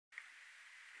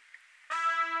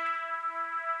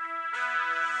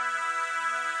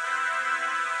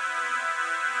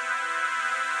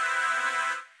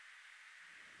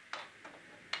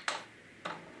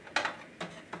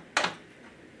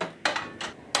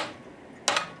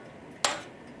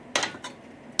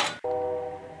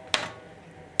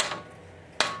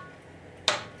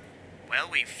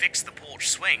that we've fixed the porch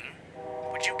swing,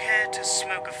 would you care to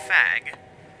smoke a fag?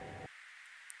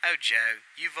 Oh, Joe,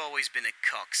 you've always been a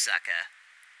cocksucker.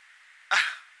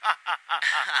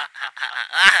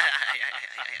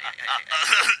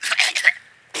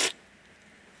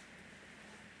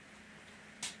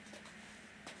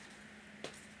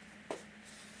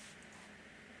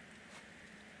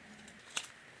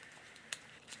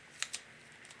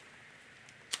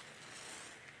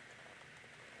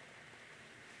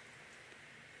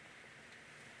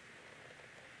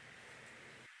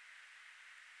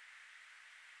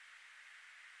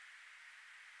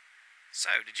 So,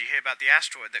 did you hear about the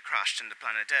asteroid that crashed into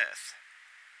planet Earth?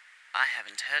 I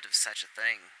haven't heard of such a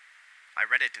thing. I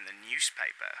read it in the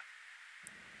newspaper.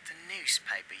 The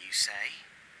newspaper, you say?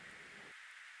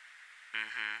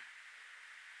 Mm-hmm.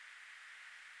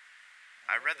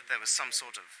 I read that there was some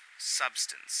sort of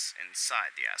substance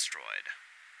inside the asteroid.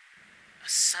 A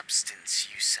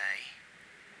substance, you say?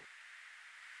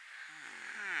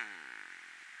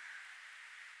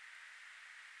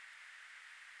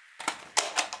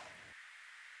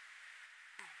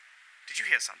 Did you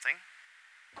hear something?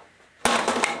 Oh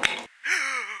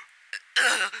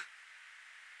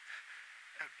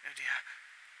dear.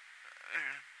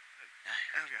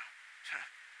 Oh dear.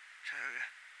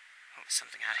 Oh, there's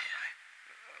something out here.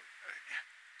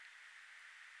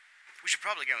 We should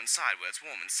probably go inside where it's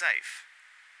warm and safe.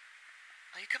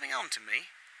 Are you coming on to me?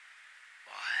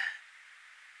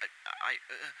 What?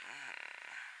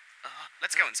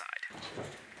 Let's go inside.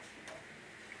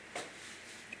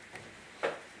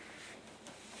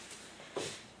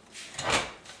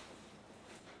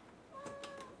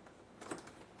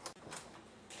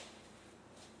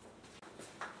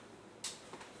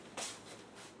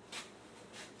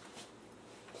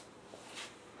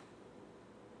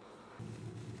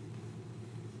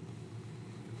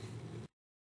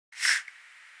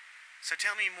 So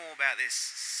tell me more about this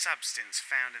substance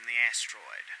found in the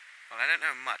asteroid. Well, I don't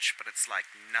know much, but it's like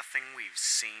nothing we've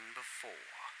seen before.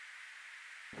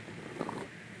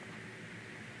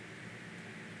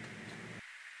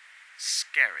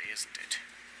 Scary, isn't it?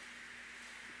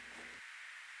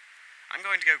 I'm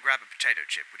going to go grab a potato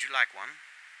chip. Would you like one?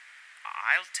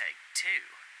 I'll take two.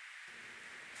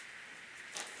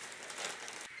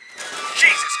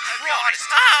 Jesus Christ!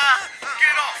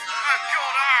 Get off! Oh, God!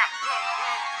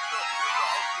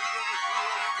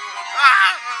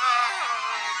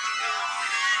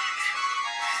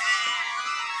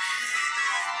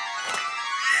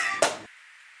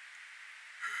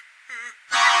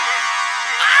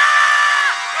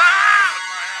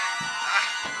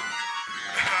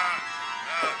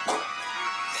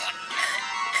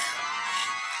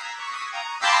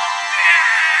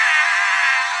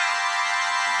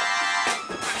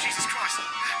 Jesus Christ!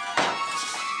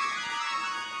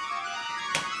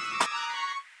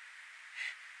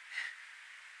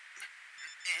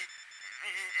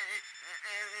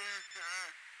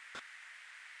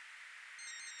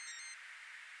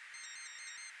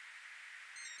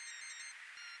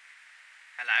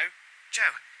 Hello?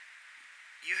 Joe,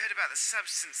 you heard about the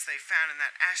substance they found in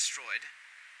that asteroid?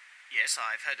 Yes,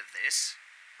 I've heard of this.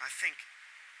 I think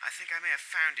I may have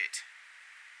found it.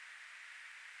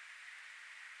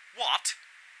 What?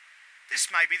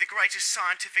 This may be the greatest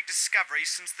scientific discovery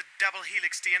since the double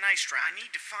helix DNA strand. I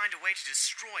need to find a way to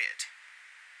destroy it.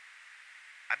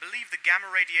 I believe the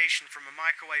gamma radiation from a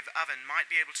microwave oven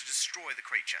might be able to destroy the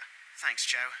creature. Thanks,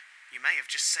 Joe. You may have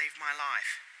just saved my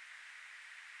life.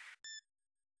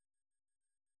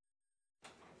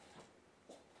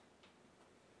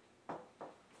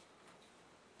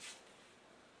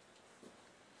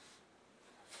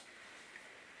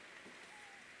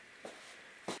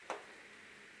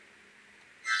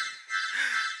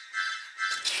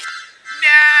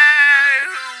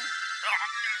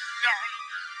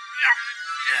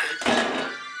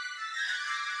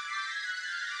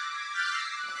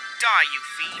 Die, you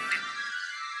fiend!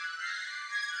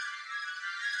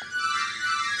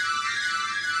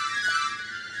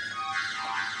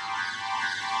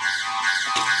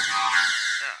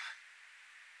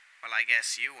 Well, I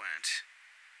guess you weren't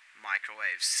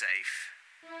microwave safe.